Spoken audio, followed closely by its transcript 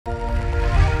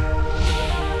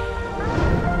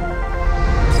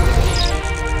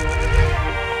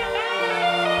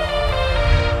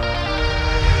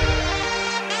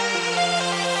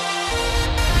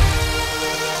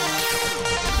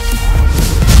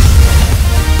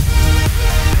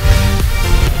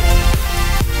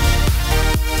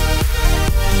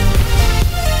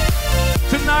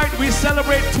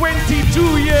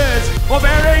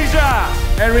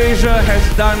AirAsia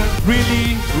has done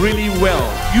really well.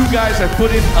 You guys have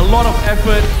put in a lot of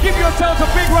effort. Give yourselves a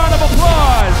big round of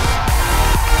applause.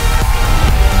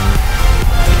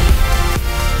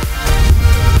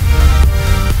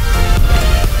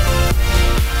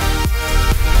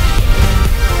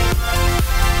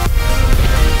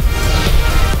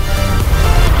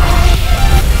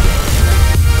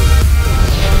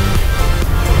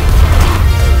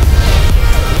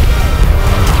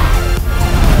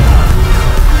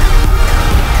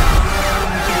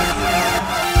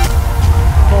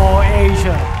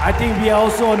 I think we are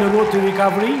also on the road to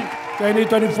recovery.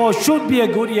 2024 should be a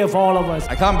good year for all of us.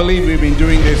 I can't believe we've been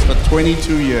doing this for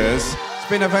 22 years. It's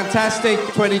been a fantastic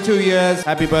 22 years.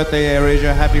 Happy birthday,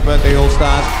 AirAsia. Happy birthday,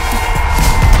 Allstars.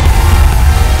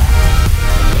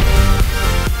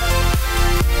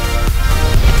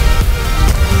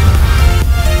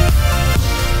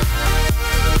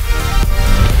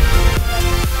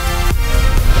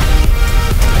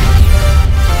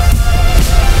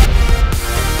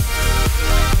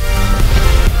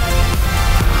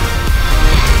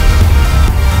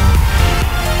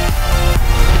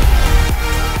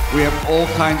 We have all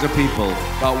kinds of people,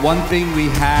 but one thing we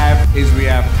have is we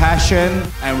have passion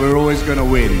and we're always going to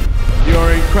win.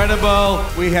 You're incredible.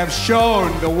 We have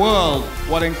shown the world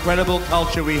what incredible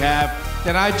culture we have.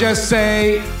 Can I just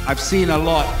say, I've seen a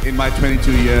lot in my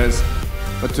 22 years,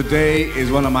 but today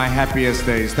is one of my happiest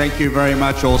days. Thank you very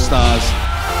much, Allstars.